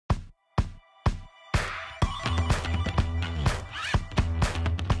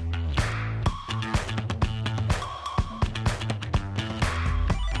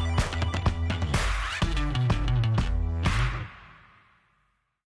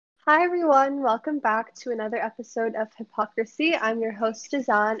Hi everyone, welcome back to another episode of Hypocrisy. I'm your host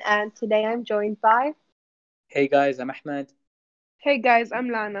Jazan, and today I'm joined by. Hey guys, I'm Ahmed. Hey guys, I'm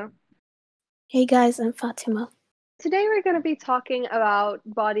Lana. Hey guys, I'm Fatima. Today we're going to be talking about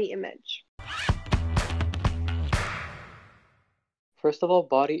body image. First of all,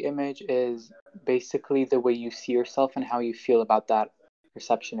 body image is basically the way you see yourself and how you feel about that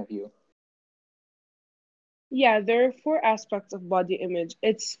perception of you. Yeah, there are four aspects of body image.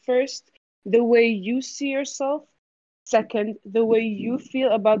 It's first, the way you see yourself. Second, the way you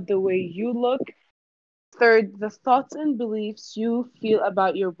feel about the way you look. Third, the thoughts and beliefs you feel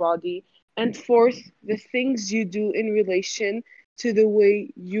about your body. And fourth, the things you do in relation to the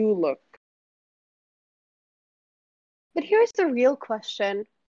way you look. But here's the real question.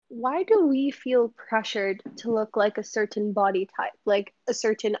 Why do we feel pressured to look like a certain body type, like a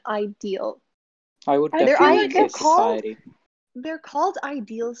certain ideal? I would I They're feel definitely like say they're it's, called society. they're called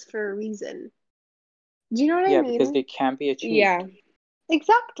ideals for a reason. Do you know what I Yeah, because mean? they can be yeah, achieved.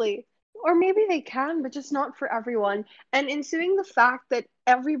 Exactly. Or maybe they can, but just not for everyone. And ensuing the fact that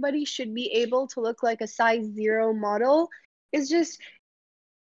everybody should be able to look like a size zero model is just,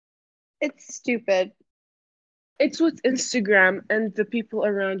 it's stupid. it's what Instagram and the people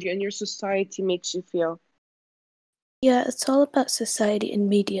around you and your society makes you feel. Yeah, it's all about society and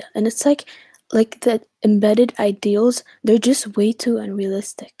media, and it's like the embedded ideals, they're just way too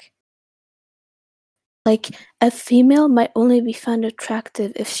unrealistic. Like a female might only be found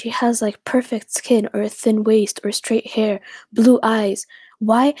attractive if she has like perfect skin or a thin waist or straight hair, blue eyes.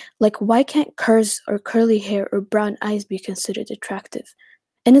 Why can't curls or curly hair or brown eyes be considered attractive?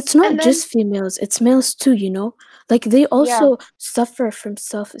 And it's not And then, just females, it's males too, you know? Like they Yeah, also suffer from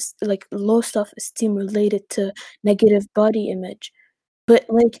low self-esteem related to negative body image. But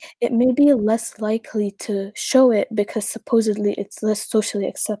like it may be less likely to show it because supposedly it's less socially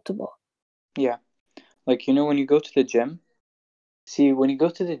acceptable. Yeah. Like, when you go to the gym, when you go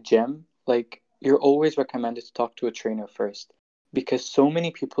to the gym, like, you're always recommended to talk to a trainer first because so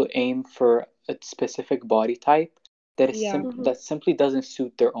many people aim for a specific body type yeah. mhm. that simply doesn't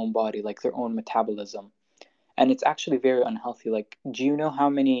suit their own body, like their own metabolism. And it's actually very unhealthy. Like, do you know how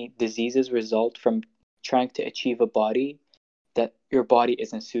many diseases result from trying to achieve a body that your body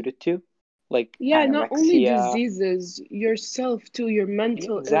isn't suited to? Like Yeah, not only anorexia. diseases, yourself too, your Yeah,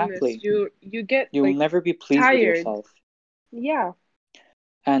 mental illness. exactly. You get You'll like never be pleased with tired. yourself. Yeah.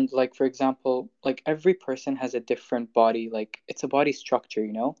 And like, for example, like every person has a different body, like it's a body structure.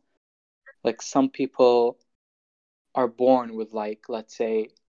 Like some people are born with, like, let's say,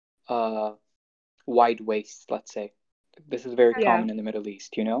 uh wide waist, let's say. This is very Yeah. common in the Middle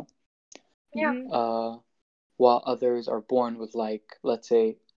East. Yeah. Hmm. Uh while others are born with, like, let's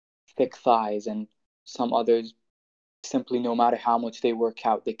say, thick thighs, and some others simply, no matter how much they work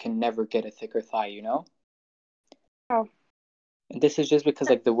out, they can never get a thicker thigh. Oh, And this is just because,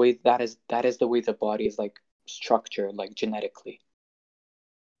 like, the way that is the way the body is, like, structured, like, genetically.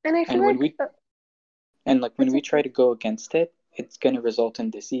 And I feel And when like we and like when it's we try okay. to go against it, it's going to result in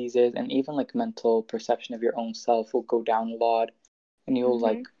diseases, and even like mental perception of your own self will go down a lot, and you'll, hmm.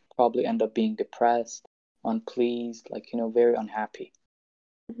 like, probably end up being depressed, unpleased, like, very unhappy.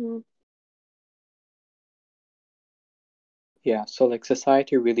 Mhm. Yeah, so like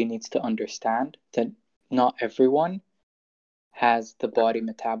society really needs to understand that not everyone has the body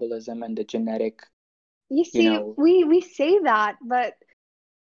metabolism and the genetic, You you see, know, we say that, but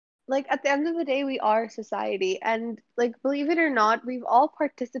like at the end of the day, we are society, and like believe it or not, we've all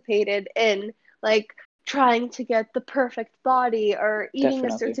participated in like trying to get the perfect body or eating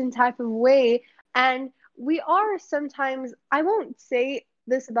a definitely. certain type of way. And we are sometimes, I won't say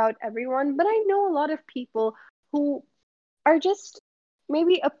this about everyone, but I know a lot of people who are just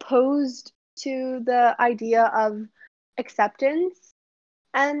maybe opposed to the idea of acceptance.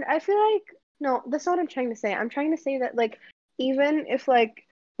 And I feel like, no, that's not what I'm trying to say. I'm trying to say that, like, even if, like,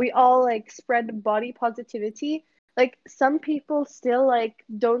 we all, like, spread body positivity, like, some people still, like,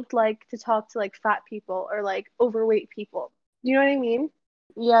 don't like to talk to, like, fat people or, like, overweight people. Do you know what I mean?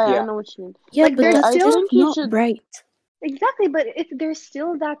 Yeah, I Yeah. know what you mean. Yeah, Like, but there's that's I just still, think you not should. right. exactly, but if there's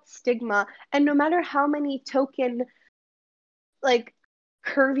still that stigma, and no matter how many token, like,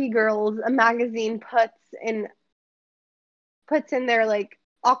 curvy girls a magazine puts in their like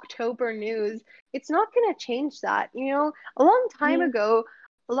October news, it's not going to change that. Mhm.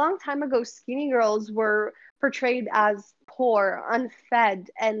 A long time ago, skinny girls were portrayed as poor, unfed,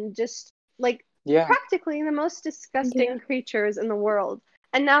 and just like Yeah. practically the most Yeah. disgusting creatures in the world.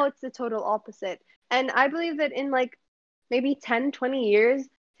 And now it's the total opposite. And I believe that in like maybe 10, 20 years,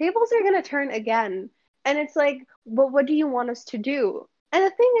 tables are going to turn again. And it's like, but what do you want us to do? And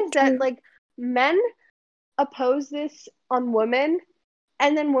the thing is that True. like men oppose this on women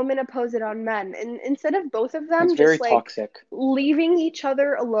and then women oppose it on men. And instead of both of It's them very just like toxic. leaving each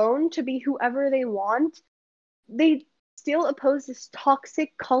other alone to be whoever they want, they still oppose this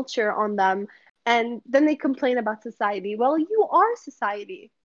toxic culture on them. And then they complain about society. Well, you are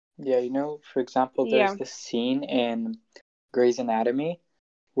society. Yeah, you know, for example, there's Yeah. this scene in Grey's Anatomy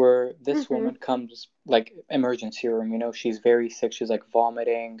where this Mm-hmm. woman comes, like, emergency room, you know, she's very sick, she's like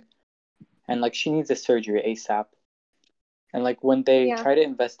vomiting, and like she needs a surgery ASAP. And like when they Yeah. try to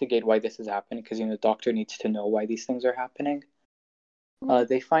investigate why this is happening, because you know the doctor needs to know why these things are happening, Mm-hmm.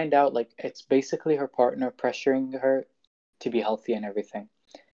 they find out like it's basically her partner pressuring her to be healthy and everything,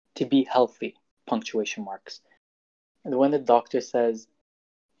 to be healthy, punctuation marks. And when the doctor says,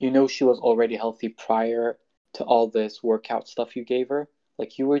 you know, she was already healthy prior to all this workout stuff you gave her,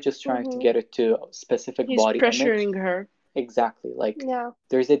 like you were just trying to Mm-hmm. get her to a specific He's body image. pressuring her. Exactly. Like Yeah.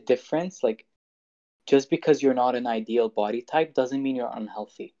 there's a difference. Like just because you're not an ideal body type doesn't mean you're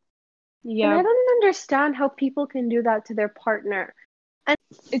unhealthy. And Yeah. I don't understand how people can do that to their partner. And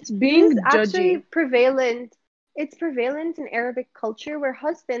It's this is being actually judgy. prevalent. It's prevalent in Arabic culture where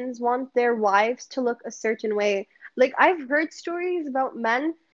husbands want their wives to look a certain way. Like I've heard stories about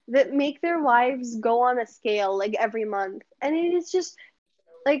men that make their wives go on a scale like every month. And it is just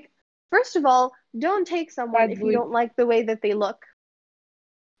like, first of all, don't take someone if you Badly. don't like the way that they look.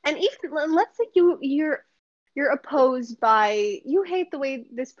 And even let's say you're opposed by you hate the way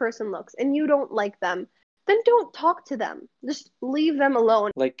this person looks and you don't like them, then don't talk to them. Just leave them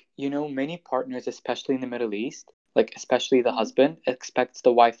alone. Like, you know, many partners, especially in the Middle East, like especially the Mhm. husband, expects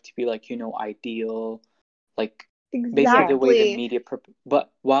the wife to be like, you know, ideal, like basically Yeah. the way the Exactly. media,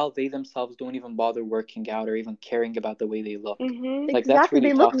 but while they themselves don't even bother working out or even caring about the way they look. Mm-hmm. Like that's Exactly. really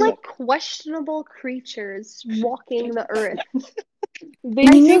They look like toxic. questionable creatures walking the earth.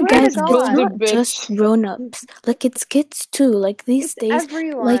 They I And you know, think swear to it's guys, it's still God. the not just bitch. grown-ups. Like, it's kids too. Like, these It's days,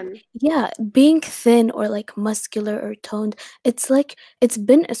 like, everyone. yeah, being thin or like muscular or toned, it's like it's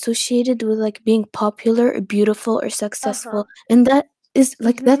been associated with like being popular or beautiful or Uh-huh. successful. And that is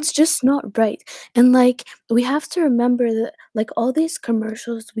like, Mm-hmm. that's just not right. And like, we have to remember that, like, all these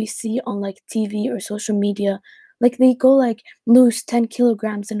commercials we see on like TV or social media, like, they go like, lose 10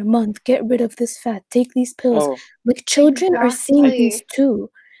 kilograms in a month, get rid of this fat, take these pills. Oh, Like children are seeing have these Exactly. too.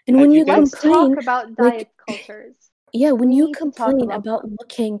 And have when you you Let's guys talk complain, about like, diet cultures. yeah, when We you need to talk complain about about them.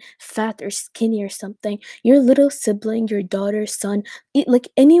 looking fat or skinny or something, your little sibling, your daughter, son, like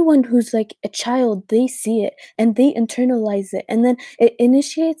anyone who's like a child, they see it and they internalize it. And then it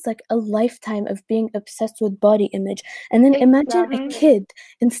initiates like a lifetime of being obsessed with body image. And then imagine a Mm-hmm. Exactly. kid,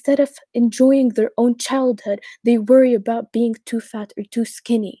 instead of enjoying their own childhood, they worry about being too fat or too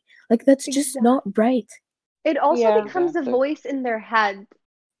skinny. Like, that's just not Exactly. right. It also Yeah. becomes a exactly? voice in their head.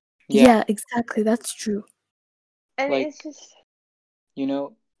 Yeah, Yeah, exactly. That's true. And it's like just, you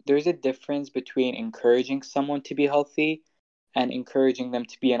know, there's a difference between encouraging someone to be healthy and encouraging them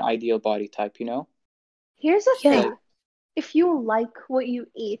to be an ideal body type. You know, here's the Yeah. like thing. If you like what you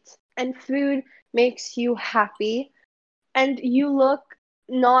eat and food makes you happy and you look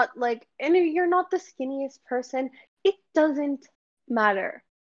not like, and you're not the skinniest person, it doesn't matter.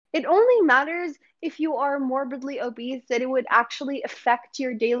 It only matters if you are morbidly obese, that it would actually affect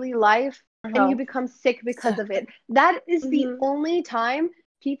your daily life and you Health. become sick because of Exactly. it. That is the Mm-hmm. only time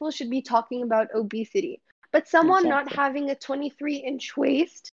people should be talking about obesity. But someone not exactly, having a 23-inch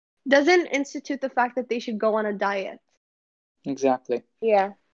waist doesn't institute the fact that they should go on a diet. exactly.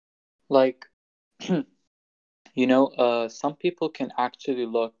 Yeah. Like you know, some people can actually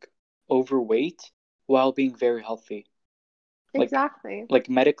look overweight while being very healthy. Like Exactly. like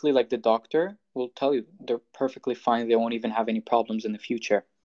medically, like the doctor will tell you they're perfectly fine. They won't even have any problems in the future.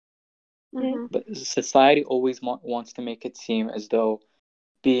 Hmm. But society always wants to make it seem as though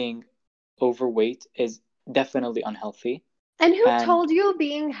being overweight is definitely unhealthy. And who And told you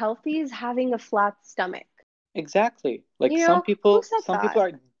being healthy is having a flat stomach? exactly, like You know, who said some people that?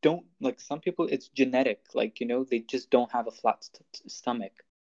 are don't like some people it's genetic. Like you know, they just don't have a flat stomach.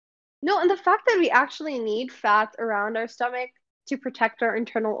 No, and the fact that we actually need fat around our stomach to protect our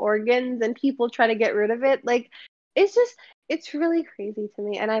internal organs and people try to get rid of it, like, it's just, it's really crazy to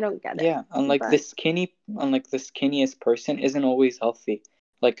me and I don't get it. Yeah, But, unlike the skinniest person isn't always healthy.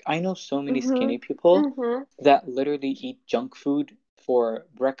 Like I know so many mm-hmm, skinny people mm-hmm. that literally eat junk food for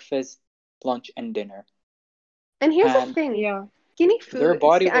breakfast, lunch, and dinner, And here's the and thing, Yeah. skinny their food,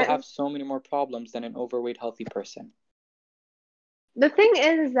 body will have so many more problems than an overweight healthy person. the thing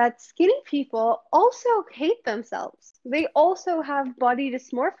is that skinny people also hate themselves. They also have body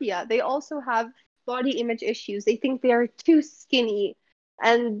dysmorphia. They also have body image issues. They think they are too skinny.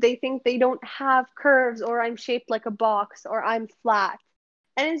 and they think they don't have curves, or I'm shaped like a box, or I'm flat.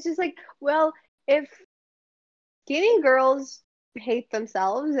 And it's just like, well, if skinny girls hate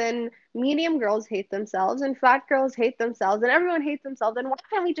themselves, and medium girls hate themselves, and fat girls hate themselves, and everyone hates themselves, then why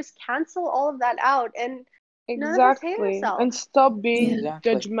can't we just cancel all of that out and none of us hate Exactly. And ourselves? stop being Yeah.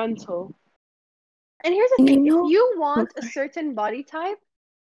 Exactly. judgmental. And here's the And thing, you if know, you oh, want a sorry. certain body type,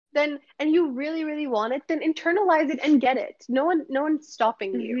 then and you really, really want it, then internalize it and get it. No one's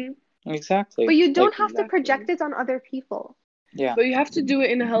stopping you. Mm-hmm. Exactly. But you don't Like, have to project Exactly. it on other people. yeah. But you have to do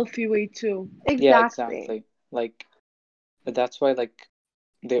it in a healthy way too. Yeah, Exactly. exactly. Like, that's why, like,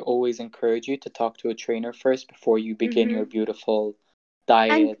 they always encourage you to talk to a trainer first before you begin your Mm-hmm. beautiful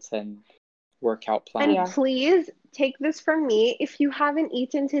And diets and workout and Yeah. plans. please take this from me, if you haven't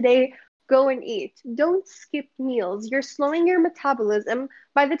eaten today, go and eat. Don't skip meals. You're slowing your metabolism.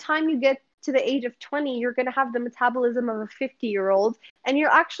 By the time you get to the age of 20, you're going to have the metabolism of a 50-year-old, and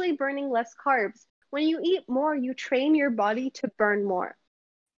you're actually burning less carbs. When you eat more, you train your body to burn more.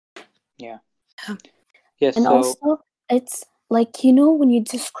 Yeah. Yeah. Yeah, And so, also, it's like, you know, when you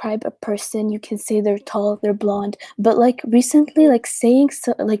describe a person, you can say they're tall, they're blonde, but like recently, like saying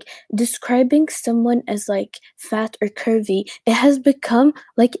so, like describing someone as like fat or curvy, it has become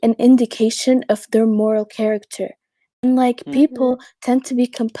like an indication of their moral character. And like mm, people tend to be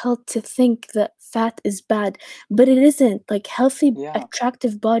compelled to think that fat is bad, but it isn't. Like healthy, yeah,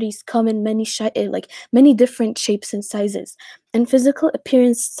 attractive bodies come in like many different shapes and sizes. And physical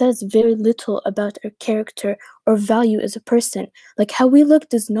appearance says very little about our character or value as a person. Like how we look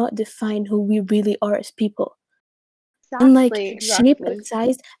does not define who we really are as people. And like Exactly. shape and Exactly.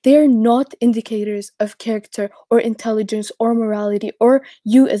 size, they are not indicators of character or intelligence or morality or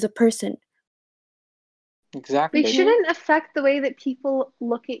you as a person. They exactly. Mm-hmm. shouldn't affect the way that people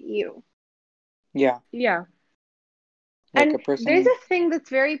look at you. Yeah, Yeah. like a And there's person, a thing that's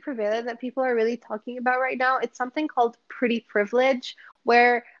very prevalent that people are really talking about right now. It's something called pretty privilege,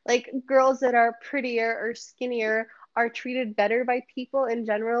 where like girls that are prettier or skinnier are treated better by people in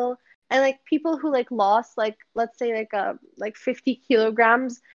general. And like people who like lost like let's say like 50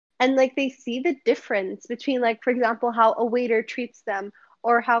 kilograms, and like they see the difference between like for example how a waiter treats them,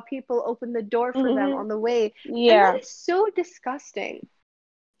 or how people open the door for them Mm-hmm. on the way. And that Yeah. is so disgusting.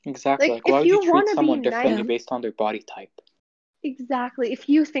 exactly. Like Like, why if would you you treat want to be someone differently Yeah, nice. based on their body type? Exactly. If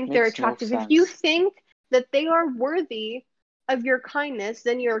you think they're Makes no attractive, if you sense. think that they are worthy of your kindness,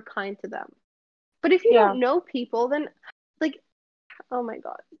 then you're kind to them. But if you Yeah. don't know people, then like, oh my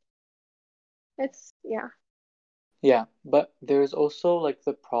God. It's, yeah. Yeah, but there's also like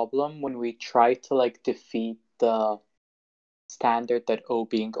the problem when we try to like defeat the standard that, oh,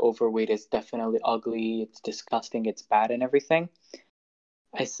 being overweight is definitely ugly, it's disgusting, it's bad, and everything.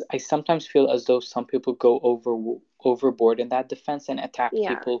 I sometimes feel as though some people go overboard in that defense and attack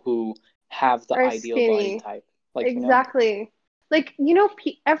Yeah. people who have the Or ideal body skinny. type. Like, you know? Exactly. Like,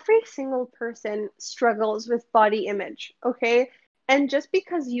 every single person struggles with body image, okay? And just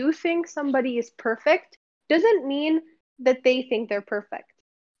because you think somebody is perfect doesn't mean that they think they're perfect.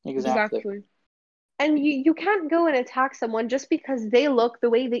 Exactly. Exactly. And you can't go and attack someone just because they look the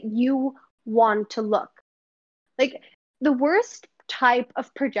way that you want to look. Like the worst type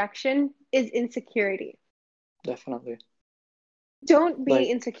of projection is insecurity. Definitely. Don't be Like,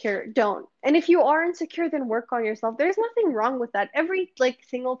 insecure. Don't. And if you are insecure, then work on yourself. There's nothing wrong with that. Every like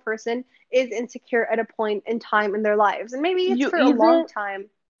single person is insecure at a point in time in their lives. And maybe it's You for a long either, time.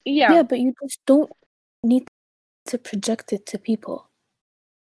 yeah. yeah, but you just don't need to project it to people.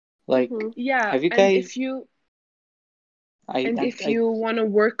 like, Hmm. Yeah. have you guys, And if I, you want to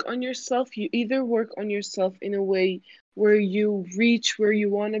work on yourself, you either work on yourself in a way where you reach where you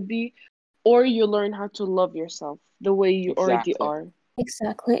want to be, or you learn how to love yourself the way you already exactly. are.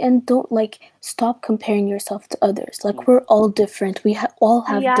 Exactly. And don't like stop comparing yourself to others. Like Mm, we're all different. We all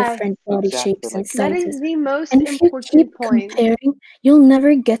have Yes, different body exactly. shapes and Like, that sizes. is the most And if you important keep point. comparing, you'll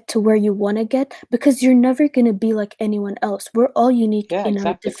never get to where you want to get because you're never going to be like anyone else. We're all unique yeah, in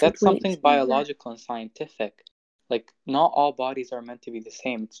our exactly. different That's something ways. Exactly. biological and scientific. Like, not all bodies are meant to be the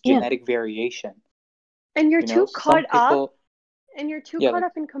same. It's Yeah, genetic variation. And you're You know, too some caught up people, and you're too yeah, caught like,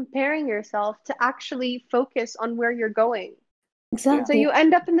 up in comparing yourself to actually focus on where you're going. yeah. So exactly. you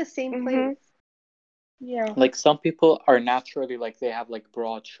end up in the same Mm-hmm. place. Yeah. Like, some people are naturally like they have like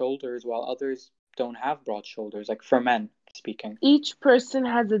broad shoulders, while others don't have broad shoulders. Like, for men speaking. Each person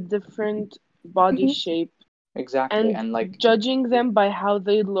has a different body Hmm. shape, Exactly. and And like, judging them by how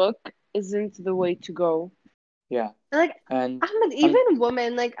they look isn't the way to go. Yeah. Like, And Ahmed, even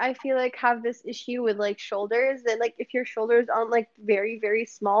women, like, I feel like have this issue with like shoulders, that like if your shoulders aren't like very, very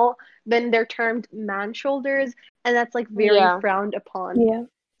small, then they're termed man shoulders, and that's like very Yeah. frowned upon. Yeah.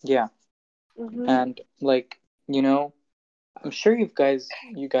 yeah. Hmm. And like, I'm sure you guys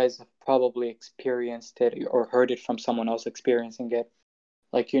have probably experienced it or heard it from someone else experiencing it.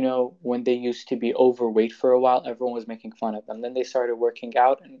 Like, when they used to be overweight for a while, everyone was making fun of them. Then they started working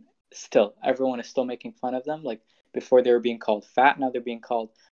out, and still, everyone is still making fun of them. Like, before they were being called fat, now they're being called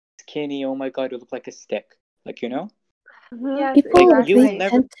skinny. Oh my God, you look like a stick. Like, Yes, People, like you will they exactly. never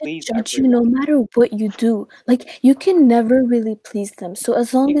tend to please judge you no everyone. matter what you do. Like, you can never really please them. So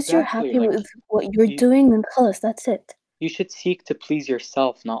as long as you're Exactly. happy Like with what you're you, doing, then khalas, that's it. you should seek to please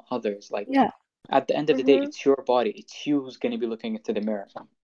yourself, not others. Like, Yeah. at the end of the day, Hmm. it's your body. It's you who's going to be looking into the mirror.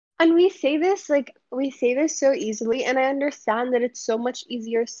 And we say this so easily, and I understand that it's so much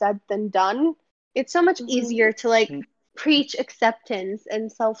easier said than done. It's so much Hmm. easier to like Mm, preach acceptance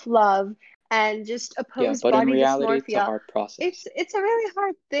and self-love and just yeah, oppose but in body reality, it's a dysmorphia. hard process. It's a really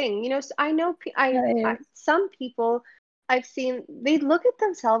hard thing. So I know Yeah, it is. some people I've seen, they look at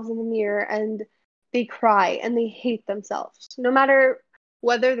themselves in the mirror and they cry and they hate themselves, no matter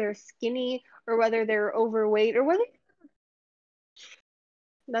whether they're skinny or whether they're overweight or whether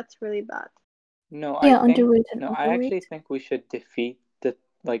that's really bad. No, Yeah, underweight and I actually overweight. think we should defeat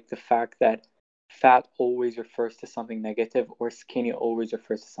the fact that fat always refers to something negative or skinny always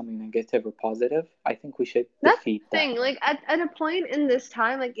refers to something negative or positive. I think we should That's defeat the that. thing. Like at a point in this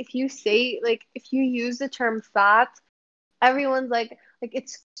time, like if you use the term fat, everyone's like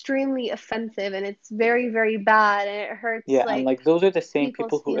it's extremely offensive and it's very, very bad and it hurts Yeah, and like like those are the same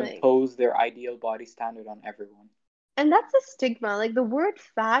people's people who feelings. impose their ideal body standard on everyone. And that's a stigma. Like the word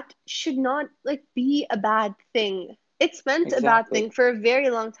fat should not like be a bad thing. It's meant a bad Exactly. thing for a very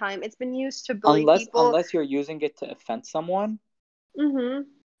long time. It's been used to bully Unless people. you're using it to offend someone, Hmm. And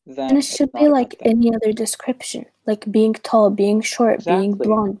it then it's should be not a bad like thing. any other description, like being tall, being short, being Exactly.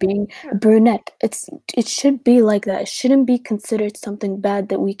 blonde, being Yeah. a brunette. It should be like that. It shouldn't be considered something bad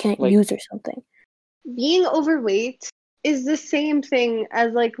that we can't Like, use or something. Being overweight is the same thing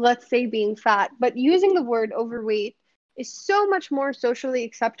as like let's say being fat, but using the word overweight is so much more socially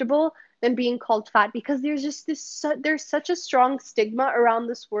acceptable than being called fat because there's just there's such a strong stigma around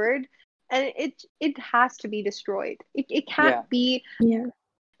this word, and it has to be destroyed. It yeah, can't be Yeah.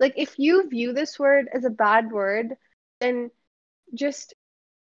 like, if you view this word as a bad word, then just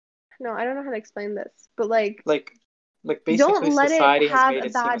no, I don't know how to explain this, but like like basically don't let it society has have made a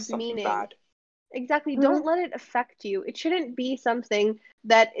it seem as bad something meaning. bad. Exactly. Hmm. Don't let it affect you. It shouldn't be something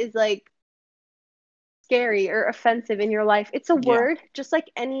that is like scary or offensive in your life. It's a Yeah. word just like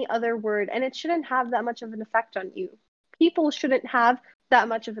any other word, and it shouldn't have that much of an effect on you. People shouldn't have that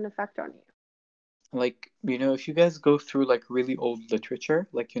much of an effect on you. Like, if you guys go through like really old literature,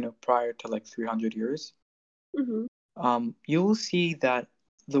 like, prior to like 300 years, Hmm. you will see that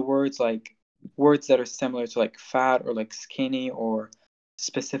the words that are similar to like fat or like skinny or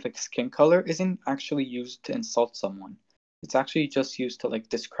specific skin color isn't actually used to insult someone. It's actually just used to like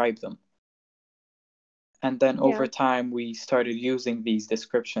describe them. And then over Yeah. time, we started using these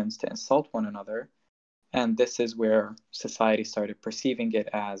descriptions to insult one another. And this is where society started perceiving it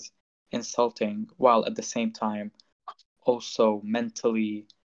as insulting, while at the same time also mentally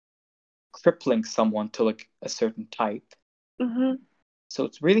crippling someone to like a certain type. Hmm. So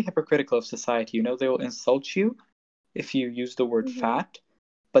it's really hypocritical of society. They will insult you if you use the word Hmm. fat,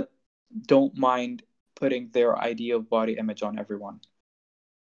 but don't mind putting their ideal body image on everyone.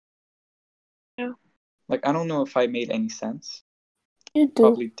 Yeah. Like, I don't know if I made any sense. You do.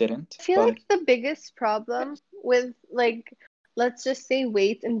 Probably didn't, I feel but like the biggest problem with like let's just say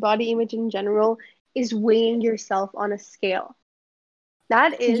weight and body image in general is weighing yourself on a scale.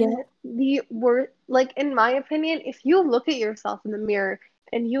 That is Yeah. the worst. Like, in my opinion, if you look at yourself in the mirror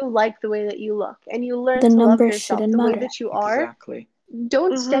and you like the way that you look and you learn The to love numbers yourself shouldn't the way matter. that you are, exactly.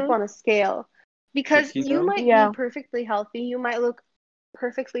 don't step Hmm. on a scale because Like, you might be Yeah. perfectly healthy, you might look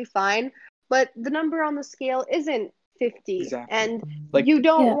perfectly fine, but the number on the scale isn't 50 exactly. and Like, you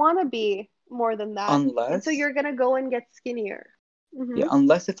don't Yeah. want to be more than that. And so unless, you're going to go and get skinnier. yeah, Hmm.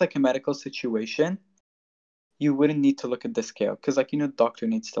 unless it's like a medical situation, you wouldn't need to look at the scale because, like, doctor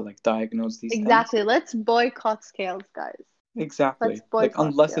needs to like diagnose these things. Exactly. Let's boycott scales, guys. Let's Exactly. Like,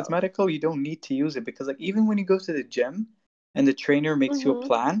 boycott unless it's scales. medical, you don't need to use it because, like, even when you go to the gym and the trainer makes you a Hmm.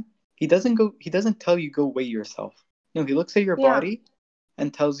 plan, he doesn't tell you go weigh yourself. No, he looks at your Yeah. body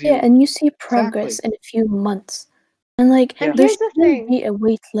and tells Yeah, you and you see progress exactly. in a few months. And like And Yeah. there here's the shouldn't thing. be a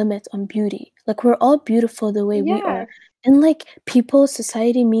weight limit on beauty. Like we're all beautiful the way we Yeah. are. And like people,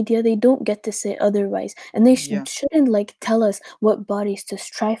 society, media, they don't get to say otherwise, and they Yeah. shouldn't like tell us what bodies to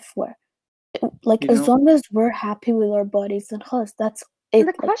strive for. Like You as know, long as we're happy with our bodies, then خلاص, that's it.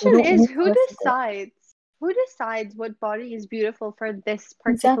 The Like we question don't is, move who forward from there. decides? Who decides what body is beautiful for this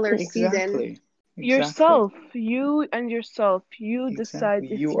particular Exactly. season? exactly. Yourself, you and yourself, you decide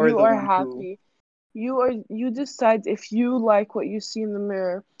Exactly. if You are you the are one who, happy. You decide if you like what you see in the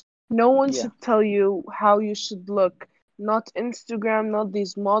mirror. No one yeah, should tell you how you should look. Not Instagram, not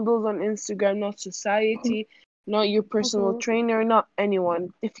these models on Instagram, not society, not your personal Mm-hmm. trainer, not anyone.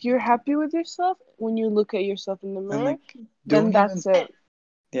 If you're happy with yourself when you look at yourself in the and mirror, like, then don't even, that's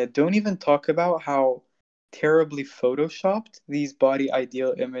it. don't even talk about how terribly photoshopped these body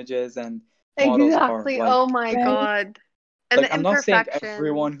ideal images and models are. Exactly. Oh Like, my Right. God. And the I'm not saying imperfections.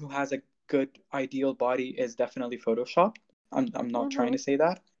 everyone who has a good ideal body is definitely photoshopped. I'm not trying Mm-hmm. to say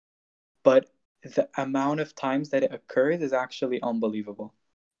that, but the amount of times that it occurs is actually unbelievable.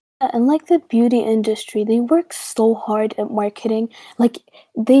 And like the beauty industry, they work so hard at marketing. Like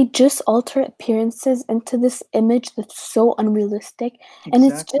they just alter appearances into this image that's so unrealistic. And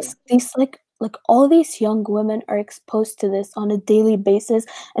it's Exactly. just these like all these young women are exposed to this on a daily basis,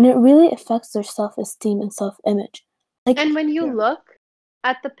 and it really affects their self-esteem and self-image. Like And when you Yeah. look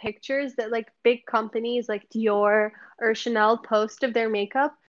at the pictures that like big companies like Dior or Chanel post of their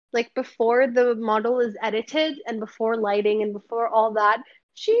makeup, like before the model is edited and before lighting and before all that,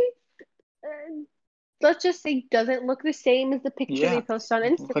 she, uh, let's just say, doesn't look the same as the picture they Yeah. post on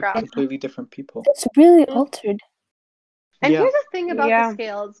Look like Instagram. completely different people. it's really Mm, altered. And Yeah. here's the thing about the yeah.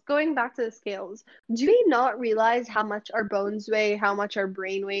 scales, going back to the scales, do we not realize how much our bones weigh, how much our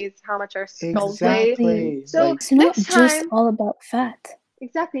brain weighs, how much our skulls weigh? Exactly. Exactly. So Like, It's not next just time, all about fat.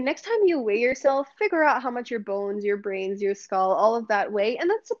 exactly, next time you weigh yourself, figure out how much your bones, your brains, your skull, all of that weigh, and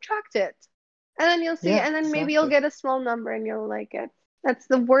then subtract it. And then you'll see, yeah, and then maybe you'll exactly. get a small number and you'll like it. That's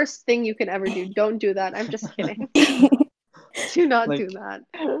the worst thing you can ever do. Don't do that. I'm just kidding. Do not do Like, that.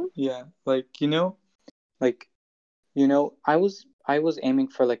 yeah, like, like, I was aiming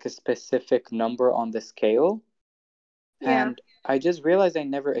for like a specific number on the scale, Yeah, and I just realized I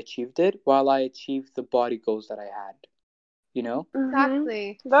never achieved it while I achieved the body goals that I had, you know? Mhm.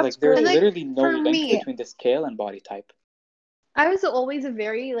 exactly. That's Like there's And great. like literally no for link me, Yeah. between the scale and body type. I was always a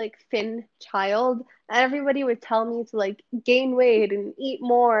very like thin child, and everybody would tell me to like gain weight and eat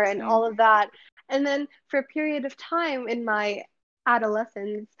more and Same. all of that. And then for a period of time in my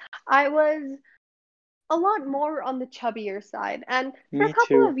adolescence, I was a lot more on the chubbier side. And for a Me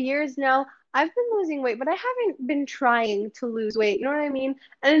couple too. of years now, I've been losing weight, but I haven't been trying to lose weight. You know what I mean?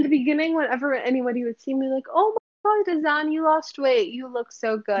 And in the beginning, whenever anybody would see me, like, oh my God, Azan, you lost weight. You look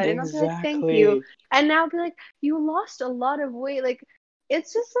so good. And I'll be like, thank you. Exactly. And now I'll be like, you lost a lot of weight. Like,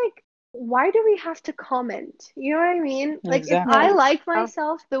 it's just like, why do we have to comment? You know what I mean? Like, if Yeah. I Exactly. like Yeah.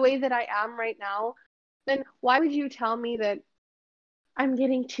 myself the way that I am right now, then why would you tell me that I'm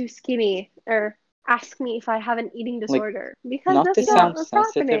getting too skinny or ask me if I have an eating Like, disorder? Because not to that's Yeah. not sound what's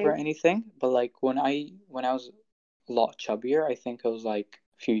sensitive or happening. anything, but like when I was a lot chubbier, I think it was like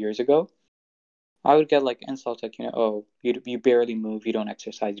a few years ago, I would get like insults like, oh, you barely move, you don't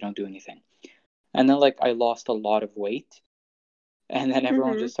exercise, you don't do anything. And then like I lost a lot of weight, and then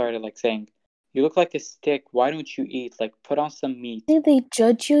everyone Hmm. just started like saying, "You look like a stick. Why don't you eat? Like put on some meat." They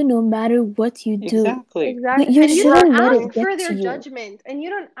judge you no matter what you do. Exactly. Exactly. You And you don't shouldn't let Exactly. it ask get for to their you. judgment and you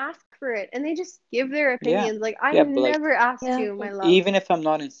don't ask for it. And they just give their Yeah. opinions. Like, I Yeah, but like never asked Yeah. you, my love. even if I'm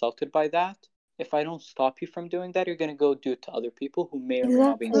not insulted by that, if I don't stop you from doing that, you're gonna go do it to other people who may or may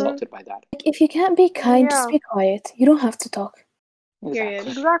not be Exactly. Hmm. insulted by that. Like if you can't be kind, just Yeah. be quiet. You don't have to talk. Period.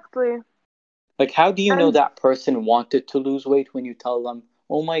 Exactly. Exactly. Like how do you know And that person wanted to lose weight when you tell them,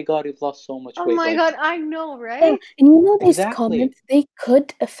 "Oh my God, you've lost so much Oh weight"? my God, Like I know, Yeah, right? and you know these exactly. comments, they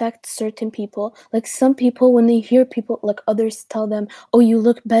could affect certain people. Like some people, when they hear people, like others tell them, "Oh, you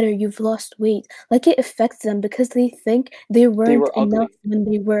look better, you've lost weight." Like it affects them because they think they They weren't were enough ugly. when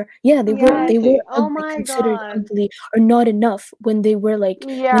they were, yeah, Yes. they were Exactly. Oh ugly, my considered God. ugly, or not enough when they were like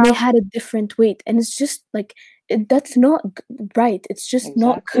when they yeah. had a different weight, and it's just like that's not right. It's just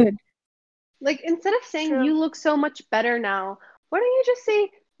not Exactly. good. Like, instead of saying True. you look so much better now, why don't you just say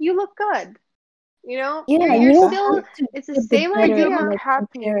you look good? You know, Yeah, you're you don't still, Exactly. have to it's the make it same Or you better and look idea. like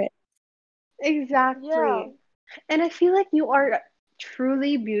compare happy. it. Yeah. Exactly. And I feel like you are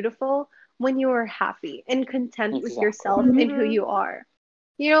truly beautiful when you are happy and content with Exactly. yourself and who Mhm. you are.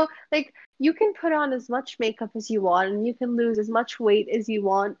 You know, like you can put on as much makeup as you want and you can lose as much weight as you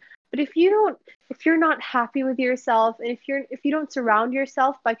want, but if you're not happy with yourself and if you don't surround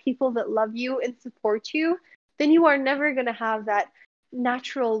yourself by people that love you and support you, then you are never going to have that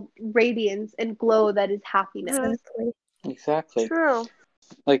natural radiance and glow that is happiness. Mhm. Exactly. Exactly. True.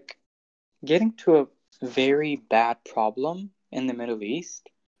 Like, getting to a very bad problem in the Middle East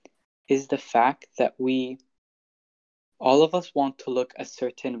is the fact that all of us want to look a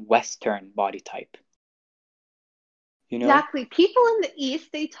certain Western body type. You know? Exactly. People in the East,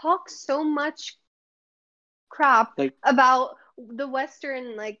 they talk so much crap Like, about the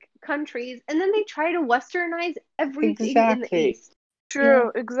Western like countries, and then they try to Westernize everything in the exactly. East.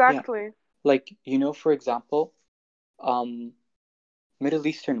 True. Yeah. Exactly. Like, for example, Middle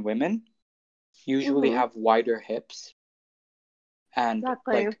Eastern women usually Mm-hmm. have wider hips and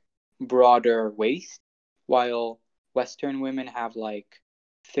Exactly. like broader waist, while Western women have like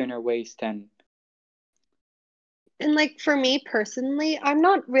thinner waist and And like for me personally, I'm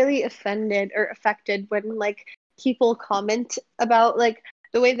not really offended or affected when like people comment about like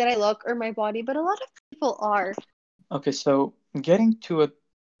the way that I look or my body, but a lot of people are. okay, so getting to a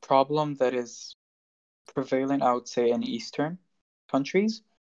problem that is prevalent, I would say, in Eastern countries,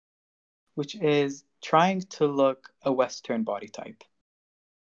 which is trying to look a Western body type.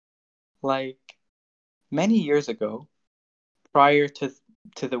 Like many years ago, prior to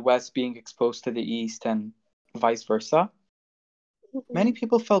the West being exposed to the East and vice versa, many Mhm.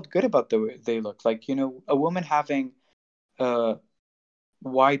 people felt good about the way they look. Like, a woman having a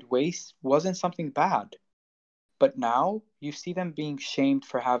wide waist wasn't something bad. But now you see them being shamed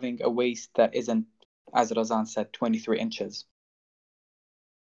for having a waist that isn't, as Razan said, 23 inches.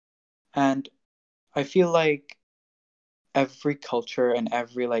 And I feel like every culture and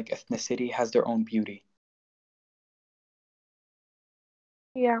every like ethnicity has their own beauty.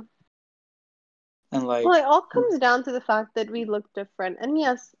 Yeah. And Well, it like all comes down to the fact that we look different. And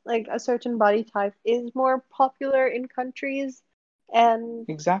yes, like a certain body type is more popular in countries, and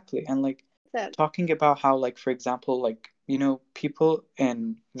exactly. And like that. talking about how like for example, like people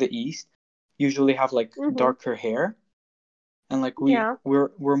in the East usually have like Mm-hmm. darker hair. And like Yeah.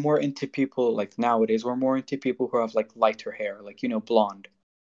 we're more into people like nowadays we're more into people who have like lighter hair, like blonde.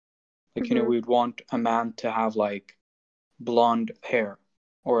 Like, Mm-hmm. we'd want a man to have like blonde hair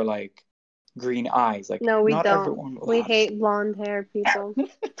or like green eyes. Like, No, we not don't. everyone will We have. hate blonde hair people.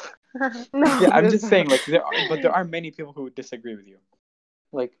 Yeah, No, I'm that's just saying, not. like, there are many people who would disagree with you.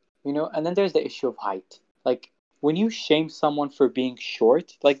 Like, and then there's the issue of height. Like, when you shame someone for being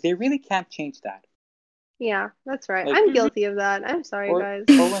short, like, they really can't change that. Yeah, that's right. Like, I'm Mhm. guilty of that. I'm sorry, or guys.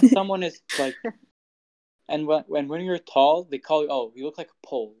 or when someone is like, and when you're tall, they call you, oh, you look like a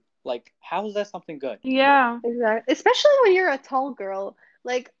pole. Like, how is that something good? Yeah. Exactly. Especially when you're a tall girl.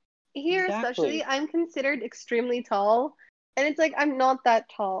 Like here especially, Exactly. I'm considered extremely tall, and it's like I'm not that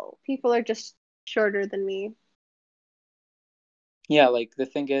tall. People are just shorter than me. Yeah, like the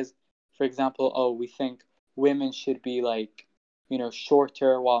thing is, for example, oh, we think women should be like,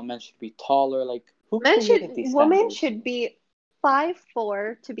 shorter while men should be taller. Like, who created these Women standards? should be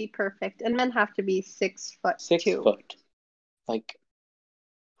 5'4" to be perfect, and men have to be 6 foot Six two. foot. Like,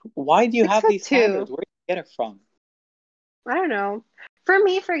 why do you Six have foot these standards? two. Where do you get it from? I don't know. For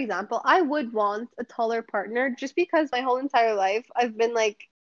me, for example, I would want a taller partner just because my whole entire life I've been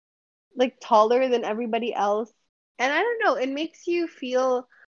like taller than everybody else. And I don't know, it makes you feel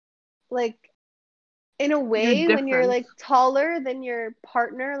like in a You're way when you're different. like taller than your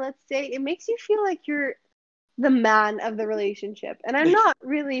partner, let's say, it makes you feel like you're the man of the relationship. And I'm not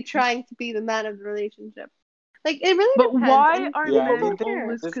really trying to be the man of the relationship. Like it really But depends why and are Yeah, I people mean, men don't care.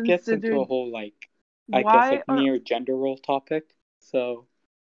 always this gets into a considered? whole like, I guess Why like are near gender role topic. So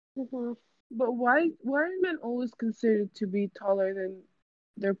Hmm. but why are men always considered to be taller than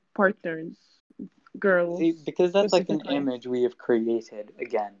their partners, girls see, because that's like an specifically? image we have created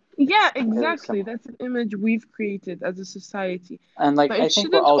again. Yeah, It's very exactly. similar. That's an image we've created as a society. And like But I it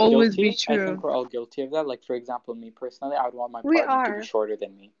think we're shouldn't all always be guilty. I think true. we're all guilty of that. Like for example, me personally, I would want my We partner to be are. shorter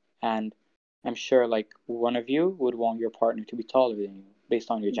than me. And I'm sure like one of you would want your partner to be taller than you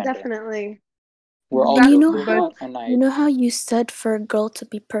based on your gender. Definitely. We're all And you know guilty Exactly, of but how that. And you I know how you said for a girl to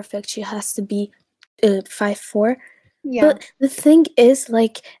be perfect she has to be 5'4"? Yeah. But the thing is,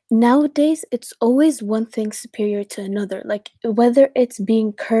 like, nowadays, it's always one thing superior to another. Like, whether it's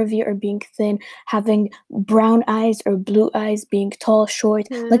being curvy or being thin, having brown eyes or blue eyes, being tall, short,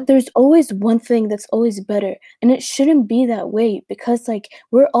 Hmm. like, there's always one thing that's always better. And it shouldn't be that way because, like,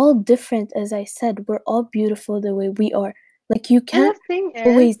 we're all different, as I said. We're all beautiful the way we are. Like, you And can't the thing is,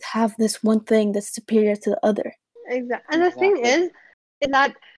 always have this one thing that's superior to the other. and the thing exactly. is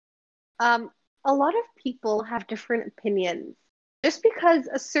that um, a lot of people have different opinions. Just because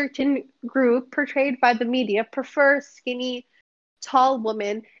a certain group portrayed by the media prefer skinny, tall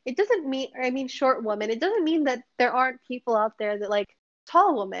women, it doesn't mean, I mean, short women, it doesn't mean that there aren't people out there that like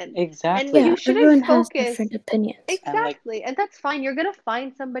tall woman. Exactly. And Yeah, you shouldn't everyone has focus. different opinions. And like, Exactly. And that's fine. You're going to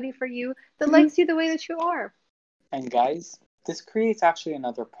find somebody for you that Mhm. likes you the way that you are. and guys, this creates actually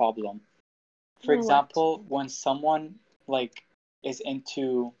another problem. For What? example, when someone like is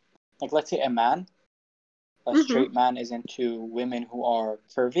into, like, let's say a man, a Mm-hmm. straight man is into women who are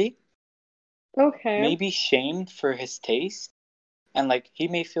curvy, Okay. may be shamed for his taste, and like he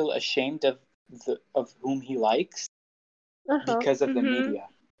may feel ashamed of whom he likes Uh-huh. because of the Mm-hmm. media.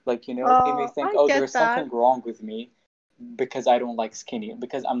 Like, you know, he may think, I oh, get there's that. something wrong with me because I don't like skinny,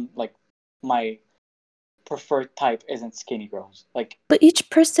 because I'm like, my preferred type isn't skinny girls. Like, But each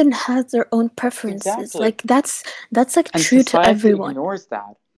person has their own preferences. exactly. Like that's like And true to society everyone. ignores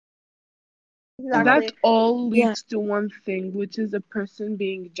that. That Exactly. all Yeah. leads to one thing, which is a person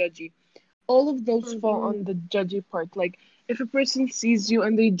being judgy. All of those fall on Mm-hmm. the judgy part. Like, if a person sees you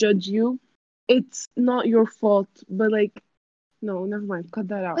and they judge you, it's not your fault. But like, no, never mind. Cut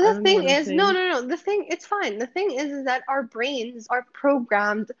that out. But I the don't know thing what I'm is, no, saying. no, no. The thing, it's fine. The thing is that our brains are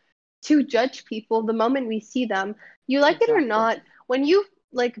programmed to judge people the moment we see them. You like it or Exactly. not, when you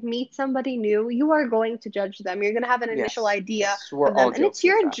like meet somebody new, you are going to judge them. You're going to have an initial Yes. idea Yes. We're of all them. And guilty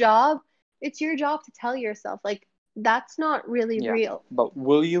of that. it's your job to tell yourself, like, that's not really Yeah. real. But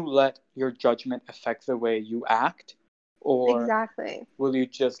will you let your judgment affect the way you act? Or Exactly. will you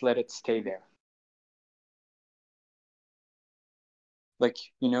just let it stay there? Like,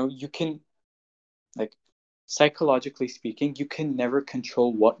 you know, you can, like, psychologically speaking, you can never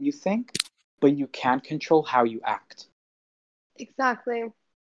control what you think, but you can control how you act. Exactly.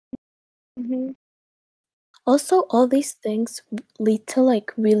 Mm-hmm. Also, all these things lead to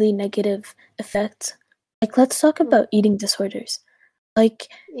like really negative effects. Like let's talk about eating disorders. Like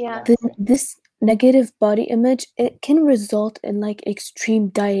Yeah. Exactly. this negative body image, it can result in like extreme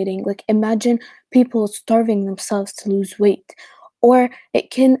dieting. Like imagine people starving themselves to lose weight. Or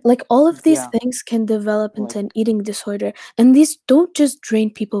it can, like, all of these Yeah. things can develop into Like, an eating disorder. And these don't just drain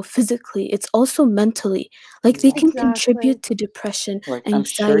people physically, it's also mentally. Like they can exactly. Exactly. contribute to depression, Like, I'm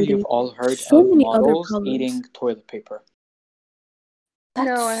sure you've anxiety, all heard so of many other models problems. eating toilet paper. No,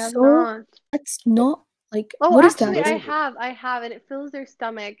 That's I have so, not. that's not like, Oh, what is actually, that? Literally. I have, and it fills their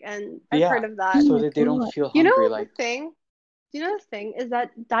stomach, and I've Yeah. heard of that. Oh So my that they don't god. feel You hungry. know the Like, thing? Do you know the thing is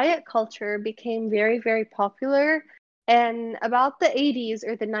that diet culture became very, very popular in about the 80s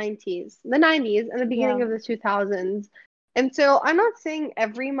or the 90s, the 90s, and the beginning Yeah. of the 2000s. And so I'm not saying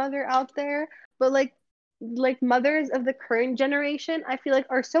every mother out there, but like mothers of the current generation, I feel like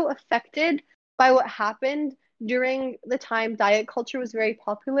are so affected by what happened during the time diet culture was very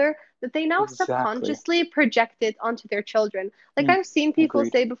popular that they now exactly. subconsciously project it onto their children. Like Mm, I've seen people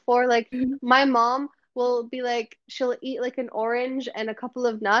agreed. say before, like Mhm. my mom will be like she'll eat like an orange and a couple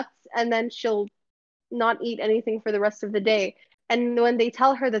of nuts and then she'll not eat anything for the rest of the day. And when they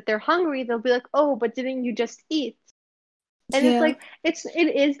tell her that they're hungry, they'll be like, "Oh, but didn't you just eat?" And it's Yeah. like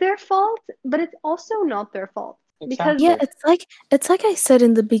it is their fault, but it's also not their fault because Yeah, Exactly. it's like I said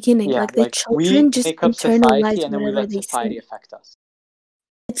in the beginning, Yeah. like the Like, we children just make up society internalize and then we whatever let they society see. affect us.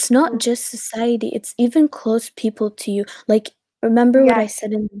 It's not just society, it's even close people to you. Like remember what I yes,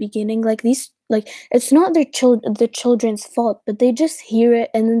 said in the beginning? Like these, like it's not the children's fault, but they just hear it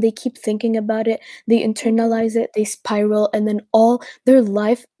and then they keep thinking about it, they internalize it, they spiral, and then all their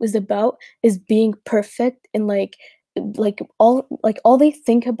life is about is being perfect and all they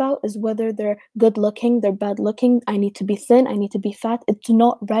think about is whether they're good looking, they're bad looking, I need to be thin, I need to be fat. It's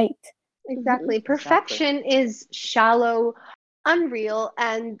not right. Mm-hmm. exactly. Exactly. Perfection is shallow, unreal,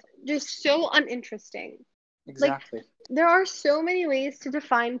 and just so uninteresting. Like Exactly. there are so many ways to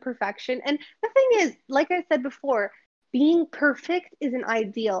define perfection. And the thing is, like I said before, being perfect is an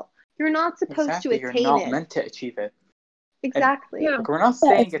ideal. You're not supposed to Exactly. You're attain not it. meant to achieve it. And Exactly. Yeah. like, we're not Yeah,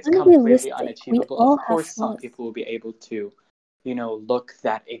 saying it's it's completely unrealistic. We unachievable. Of all have course, some flaws. people will be able to, you know, look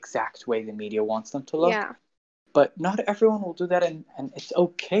that exact way the media wants them to look. Yeah. But not everyone will do that, and it's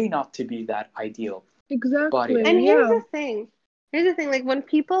okay not to be that ideal body Exactly. And image. here's Yeah. the thing. Here's the thing. Like when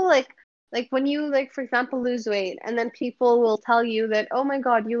people like when you like for example lose weight and then people will tell you that, "Oh my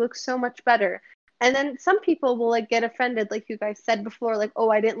God, you look so much better." And then some people will like get offended like you guys said before like, "Oh,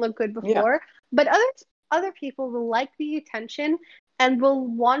 I didn't look good Yeah. before." But other people will like the attention and will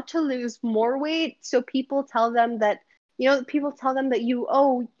want to lose more weight, so people tell them that people tell them that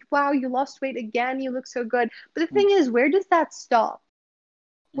oh, wow, you lost weight again, you look so good. But the Mm, thing is, where does that stop?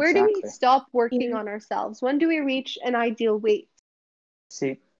 Where do we exactly. stop working Yeah. on ourselves? When do we reach an ideal weight?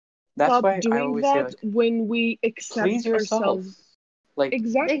 See, that's Stop why I doing always say, that like, when we please accept yourself. ourselves. Like,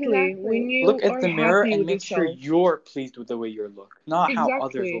 Exactly. When Exactly. look you at are the mirror happy and with make sure yourself. you're pleased with the way you look, not how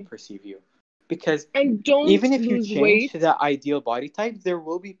others will Exactly. perceive you. Because And don't even if you lose change weight. to that ideal body type, there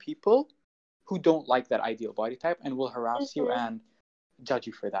will be people who don't like that ideal body type and will harass you and judge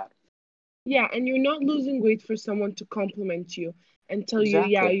you for that. Yeah, and you're not losing weight for someone to compliment you and tell you,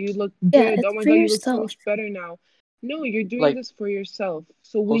 yeah, Exactly. you look Yeah, good. Oh it's my for God, you look so yourself. much better now. No, you're doing Like, this for yourself.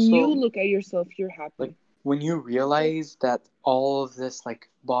 So when you also, look at yourself, you're like, happy. when you realize that all of this, like,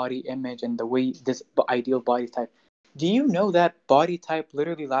 body image and the way this ideal body type, do you know that body type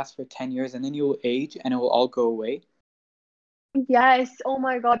literally lasts for 10 years and then you will age and it will all go away? Yes, oh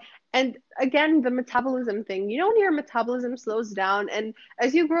my God. And again, the metabolism thing. You know, when your metabolism slows down, and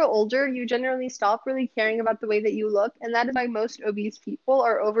as you grow older, you generally stop really caring about the way that you look. And that is why most obese people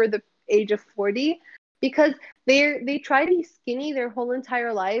are over the age of 40, because they try to be skinny their whole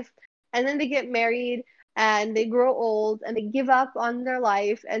entire life, and then they get married and they grow old and they give up on their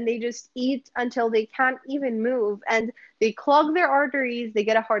life and they just eat until they can't even move and they clog their arteries, they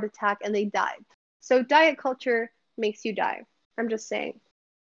get a heart attack, and they die. So diet culture makes you die. I'm just saying.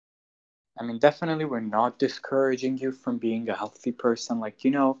 I mean, definitely, we're not discouraging you from being a healthy person. Like,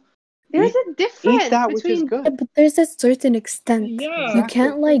 There's eat a eat difference that which is between Yeah, good. but there's a certain extent. Yeah, You Exactly.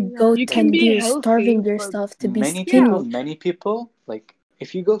 can't like go you can 10 be years healthy, starving but yourself to be Many yeah, people, skinny. many people, like,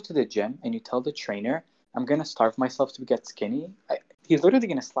 if you go to the gym and you tell the trainer, I'm gonna starve myself to get skinny, he's literally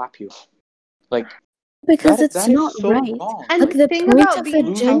gonna slap you. Like, Because it's that is not so right. wrong. and Like the Like, the thing point about of a being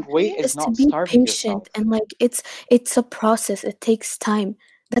losing gym weight healthy. is is to not be starving patient yourself. and like it's a process. It takes time.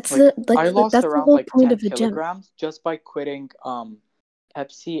 That's Like, the like I lost that's the around whole like point 10 of a gym. kilograms just by quitting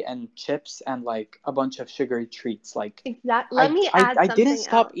Pepsi and chips and like a bunch of sugary treats. Like, Let me add I didn't something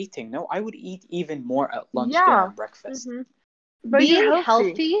stop else. eating. No, I would eat even more at lunch, dinner, yeah, and breakfast. hmm but you're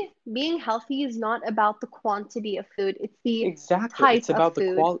healthy. Being healthy is not about the quantity of food, it's the Exactly. type It's of about the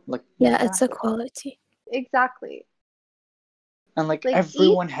food. quality. Like, Yeah, it's a exactly. quality. Exactly. And like Like eat.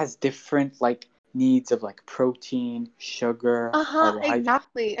 everyone has different like needs of like protein, sugar, Uh-huh, carbohydrates.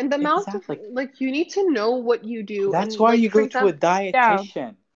 exactly. And the amount of Exactly. like you need to know what you do. That's And why like you for go to a example, Yeah,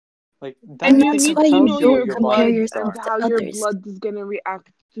 dietitian. Like, and you That's dietitian need why to you know tells you what your don't your body compare blood needs and yourself are. to how your others. blood is gonna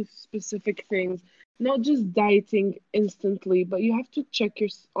react to specific things. Not just dieting instantly, but you have to check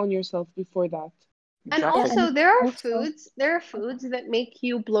on yourself before that. and Yeah, Exactly. and also it's also there are foods that make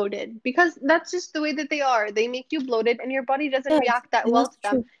you bloated because that's just the way that they are. They make you bloated and your body doesn't yes, react that well that's to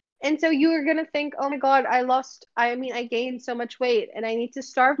them. true. And so you are gonna think, oh my God, I gained so much weight and I need to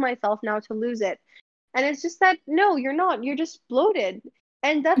starve myself now to lose it. And it's just that no, you're not. You're just bloated.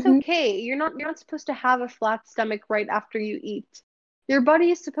 And that's Hmm. okay. You're not supposed to have a flat stomach right after you eat. Your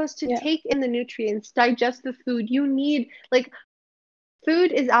body is supposed to Yeah. take in the nutrients, digest the food. You need like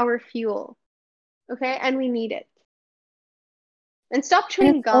food is our fuel, okay? And we need it. And stop And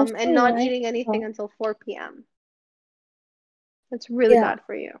chewing it's also gum and not why, eating anything oh, until 4 p.m. That's really yeah, bad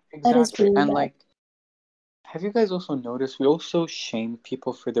for you. that is Exactly. really And bad. like, have you guys also noticed we also shame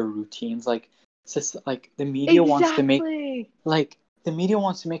people for their routines? Like, it's just like Exactly. the media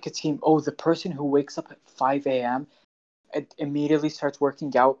wants to make it seem, oh, the person who wakes up at 5 a.m. It immediately starts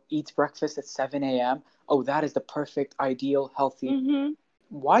working out, eats breakfast at 7 a.m. Oh, that is the perfect, ideal, healthy. Mm-hmm.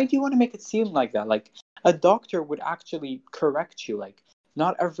 Why do you want to make it seem like that? Like, a doctor would actually correct you. Like,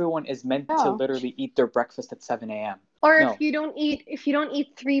 not everyone is meant to Yeah. literally eat their breakfast at 7 a.m. Or No, if you don't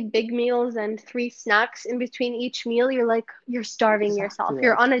eat three big meals and three snacks in between each meal, you're like you're starving yourself. exactly.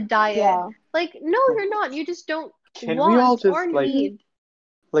 You're on a diet. Yeah. Like no, Like, you're not. You just don't can we all want or just Mhm. need.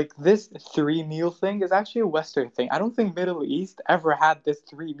 like this 3 meal thing is actually a Western thing. I don't think Middle East ever had this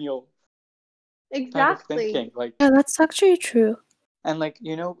 3 meal kind of Exactly. thinking. Like, Yeah, that's actually true. and like,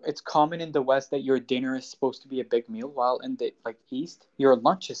 it's common in the West that your dinner is supposed to be a big meal, while in the like East, your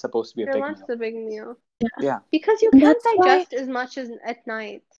lunch is supposed to be a Your big lunch is meal. a big meal. Yeah. Yeah, Because you And can't that's why, digest as much as at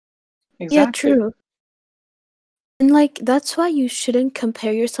night. yeah, exactly. true. And like that's why you shouldn't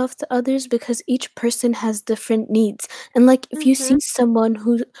compare yourself to others because each person has different needs. And like if you Mm-hmm. see someone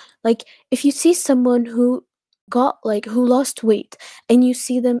who like if you see someone who got like who lost weight and you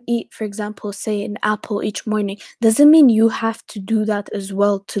see them eat for example say an apple each morning doesn't mean you have to do that as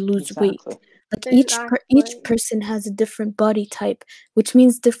well to lose Exactly. weight. Like each Exactly. person has a different body type, which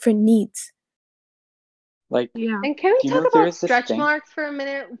means different needs. Like, Yeah. And can we do you talk know there about is this stretch thing? marks for a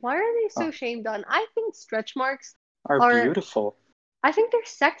minute? Why are they Oh, so shamed on? I think stretch marks are are, beautiful. I think they're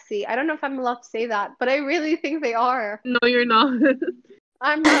sexy. I don't know if I'm allowed to say that, but I really think they are. No, you're not.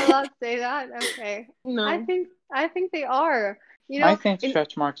 I'm not allowed to say that. Okay. No. I think they are. You I know, think in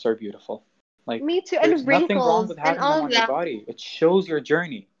stretch marks are beautiful. Like, me too. there's And nothing wrong wrinkles with and having them all on of your that. body. It shows your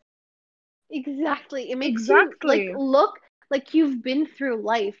journey. Exactly. It makes you like Exactly. look like you've been through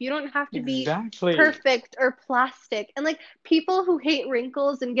life. You don't have to be Exactly. perfect or plastic. And like people who hate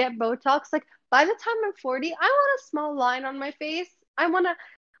wrinkles and get Botox, like by the time I'm 40, I want a small line on my face. I want to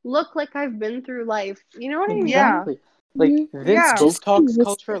look like I've been through life. You know what I mean? Yeah. Exactly. Like Mhm. this Yeah. Just Botox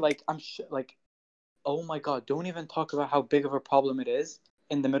culture, realistic. like like, oh my God, don't even talk about how big of a problem it is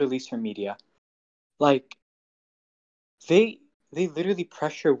in the Middle Eastern media. Like they literally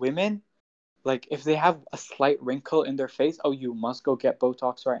pressure women. Like if they have a slight wrinkle in their face, oh, you must go get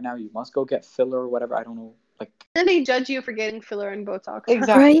Botox right now. You must go get filler or whatever. I don't know. Like Then they judge you for getting filler and Botox.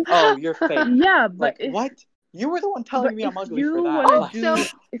 exactly. Right? Oh, you're fake. Yeah, but Like what? You were the one but telling me if I'm ugly for you that. wanna Like, do Also,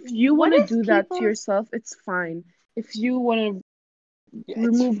 if you what wanna is do that to people's yourself, it's fine. If you wanna yeah, it's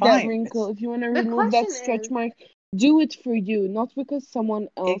remove that fine. wrinkle, It's if you wanna the remove that question stretch is mark, do it for you, not because someone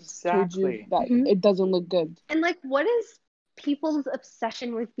else told you exactly. that Mhm. it doesn't look good. and like what is people's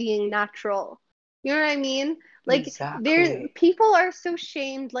obsession with being natural? You know what I mean? Like there Exactly. people are so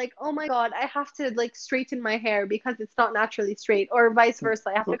shamed like, "Oh my God, I have to like straighten my hair because it's not naturally straight," or vice versa,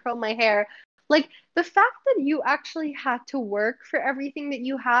 "I have to curl my hair." Like the fact that you actually had to work for everything that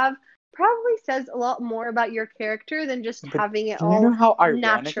you have probably says a lot more about your character than just But having it do you know all how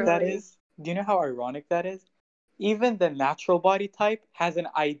ironic that naturally. is? Do you know how ironic that is? Even the natural body type has an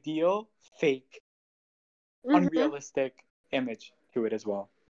ideal, fake, Hmm. unrealistic image to it as well.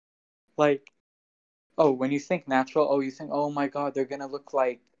 Like, oh, when you think natural, oh, you think, oh my God, they're gonna look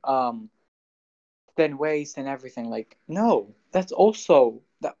like thin waist and everything. Like, no, that's also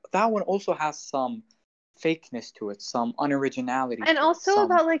that one also has some fakeness to it, some unoriginality And to it, also some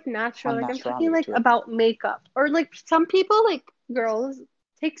about like natural, like I'm talking unnaturality like to it. about makeup, or like some people, like girls,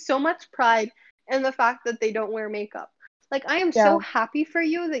 take so much pride in the fact that they don't wear makeup. Like I am so Yeah. happy for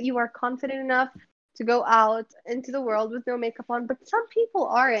you that you are confident enough to go out into the world with no makeup on, but some people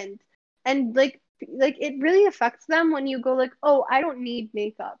aren't. And like it really affects them when you go like, "Oh, I don't need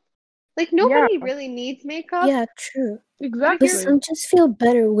makeup." Like Yeah, nobody really needs makeup, Yeah, true. but if But you're exactly. some just feel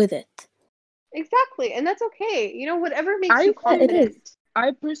better with it. exactly, and that's okay. You know, whatever makes I you Yeah, it think is. confident.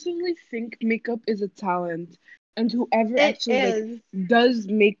 I personally think makeup is a talent, and whoever It actually like is. does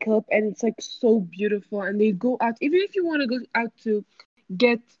makeup and it's like so beautiful, and they go out, even if you want to go out to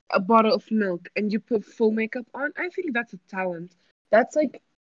get a bottle of milk and you put full makeup on, I think that's a talent. That's like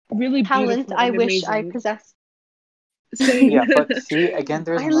really Talent beautiful I and wish I amazing. possessed. Same. Yeah, but see, again,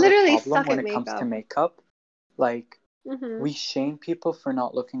 there's I another literally problem suck when at it comes to makeup. makeup. Like, Hmm. we shame people for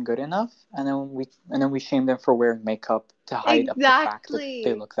not looking good enough, and then we shame them for wearing makeup to hide up the fact that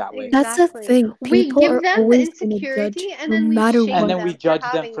they Exactly. look that way. That's the Exactly. thing. We People give are them the always gonna judge insecurity and no then we matter And shame what. then we them for judge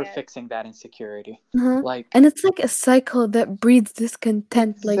them having for it. fixing that insecurity. Uh-huh. Like, And it's like a cycle that breeds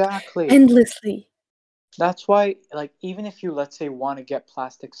discontent like exactly. endlessly. That's why, like, even if you, let's say, want to get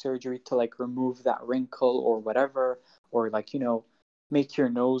plastic surgery to, like, remove that wrinkle or whatever, or, like, make your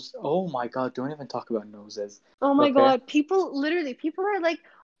nose, oh my God, don't even talk about noses. Oh my Okay? God. People are like,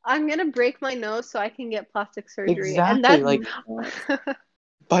 I'm gonna break my nose so I can get plastic surgery. And Exactly. that's Oh Like, my god.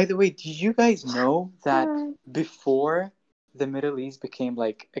 by the way, did you guys know that before the Middle East became,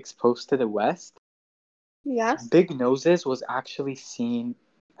 like, exposed to the West, yes. big noses was actually seen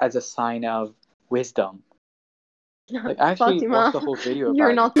as a sign of wisdom? Like, I actually watched Fatima, a whole video you're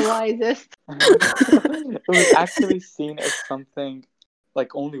about it. not the wisest. It was actually seen as something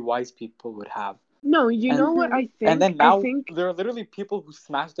like only wise people would have. No, you And know what Hmm. I and think? then I now think there are literally people who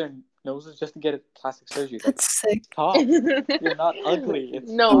smash their noses just to get a plastic surgery. Like, That's sick. stop. You're not ugly.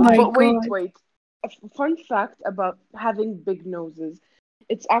 It's Oh No, my but fine. wait, god. wait. Fun fact about having big noses.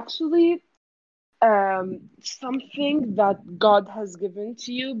 It's actually something that God has given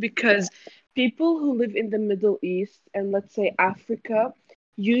to you because people who live in the Middle East and let's say Africa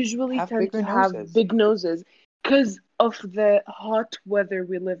usually Have tend bigger to have noses. big noses because of the hot weather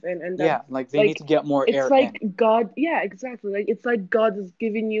we live in and that Yeah, like they need like to get more it's air like in. God, yeah, exactly. Like it's like God is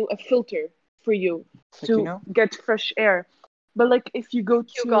giving you a filter for you Like, to get fresh air. But like if you go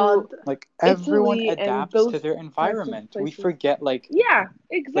Thank you, to God. like everyone Italy and adapts to those their types of environment. We places. forget Yeah,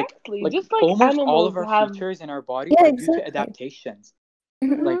 like exactly. like Just like almost all of animals our have, features in our body Yeah, are due to exactly. adaptations.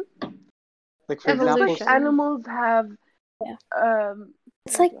 Mhm. hmm Like for just like example, Evolution. animals have, Yeah.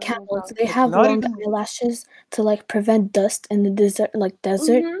 It's what do like animals camels. have? They like have not long even eyelashes to like prevent dust in the desert.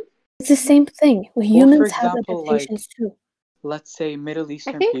 Mm-hmm. It's the same thing. We or for humans have example adaptations like too. let's say Middle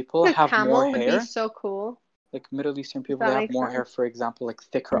I Eastern think people a have more camel would be hair. so cool, Like Middle Eastern if people, they that have makes more hair, sense. for example, like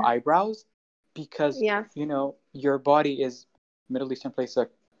thicker Yeah. eyebrows, because Yes. your body is Middle Eastern places are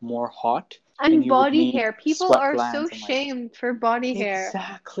more hot, and And you would body need hair. People sweat are so glands and like shamed for body hair.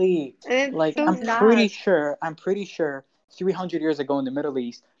 exactly. And it's Like so I'm Yeah. pretty sad. sure, I'm pretty sure 300 years ago in the Middle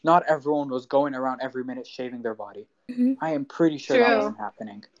East, not everyone was going around every minute shaving their body. Mhm. I am pretty sure that True. wasn't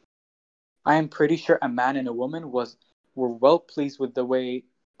happening. I am pretty sure a man and a woman were well pleased with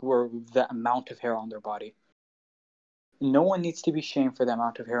the amount of hair on their body. No one needs to be shamed for the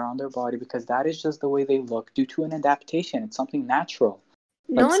amount of hair on their body because that is just the way they look due to an adaptation. It's something natural.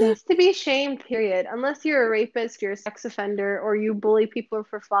 No one Exactly. needs to be shamed, period. Unless you're a rapist, you're a sex offender, or you bully people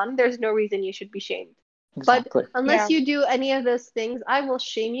for fun, there's no reason you should be shamed. Exactly. But unless Yeah. you do any of those things, I will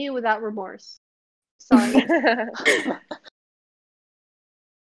shame you without remorse. Sorry.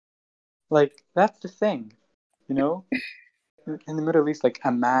 Like, that's the thing, you know? In the Middle East, like,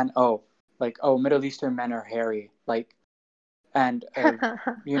 a man, Middle Eastern men are hairy. Like, and,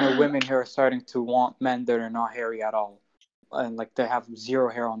 women here are starting to want men that are not hairy at all. And, like, they have zero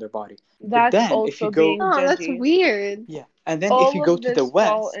hair on their body. But That's then, if you also go... being Oh, that's judgy. weird. Yeah, and then if you All go of to the this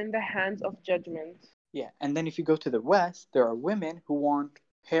fall West... in the hands of judgment. Yeah, and then if you go to the West, there are women who want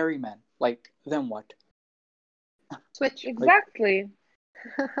hairy men. Like, then what? Switch. Exactly.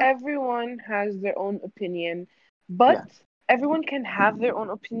 Everyone has their own opinion, but Yeah. everyone can have their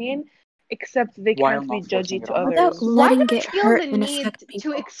own opinion, except they While can't be not forcing judgy it to on Without others. Why do letting we it feel hurt the and need affect to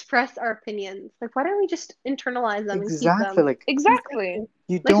people. express our opinions? Like, why don't we just internalize them and keep Exactly, them? like, Exactly.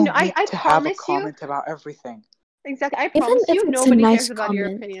 you Like, don't no, need I to have a promise you. comment about everything. Exactly. I Even promise if you, it's a nobody nice cares about your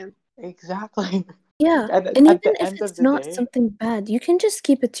comment. opinion. Exactly. Yeah, And and at even the if end of it's the not day, something bad, you can just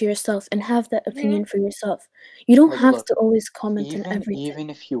keep it to yourself and have that Mhm. opinion for yourself. You don't like, have look, to always comment on even everything.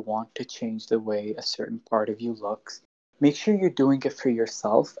 if you want to change the way a certain part of you looks, make sure you're doing it for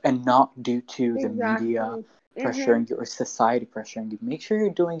yourself and not due to the media Exactly. pressuring you or society pressuring you. Make sure you're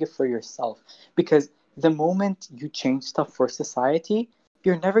doing it for yourself, because the moment you change stuff for society,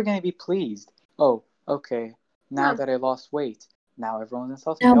 you're never going to be pleased. Oh, okay, now No. that I lost weight, now everyone's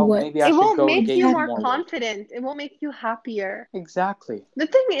insulting Now me. Oh, what? maybe I It should won't go make you gain more more weight. confident. It won't make you happier. Exactly. The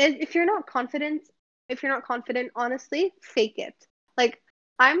thing is, if you're not confident, honestly, fake it. Like,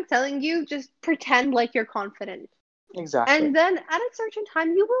 I'm telling you, just pretend like you're confident. Exactly. And then at a certain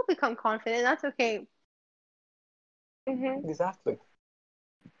time, you will become confident. That's okay. Mhm. Exactly.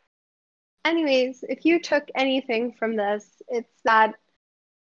 Anyways, if you took anything from this, it's that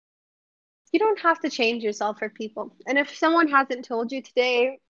you don't have to change yourself for people. And if someone hasn't told you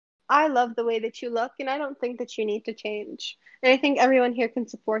today, I love the way that you look, and I don't think that you need to change. And I think everyone here can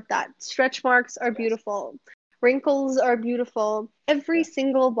support that. Stretch marks are Yes. beautiful, wrinkles are beautiful, every Yeah.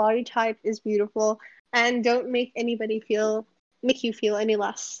 single body type is beautiful, and don't make make you feel any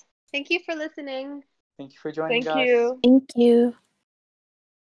less. Thank you for listening. Thank you for joining Thank us. you. Thank you.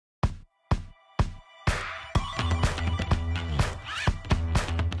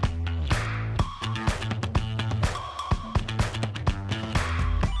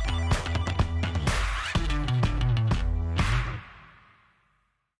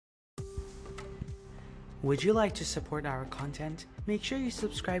 Would you like to support our content? Make sure you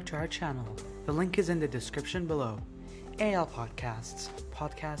subscribe to our channel. The link is in the description below. AL Podcasts,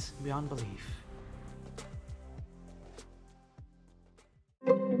 podcasts beyond belief.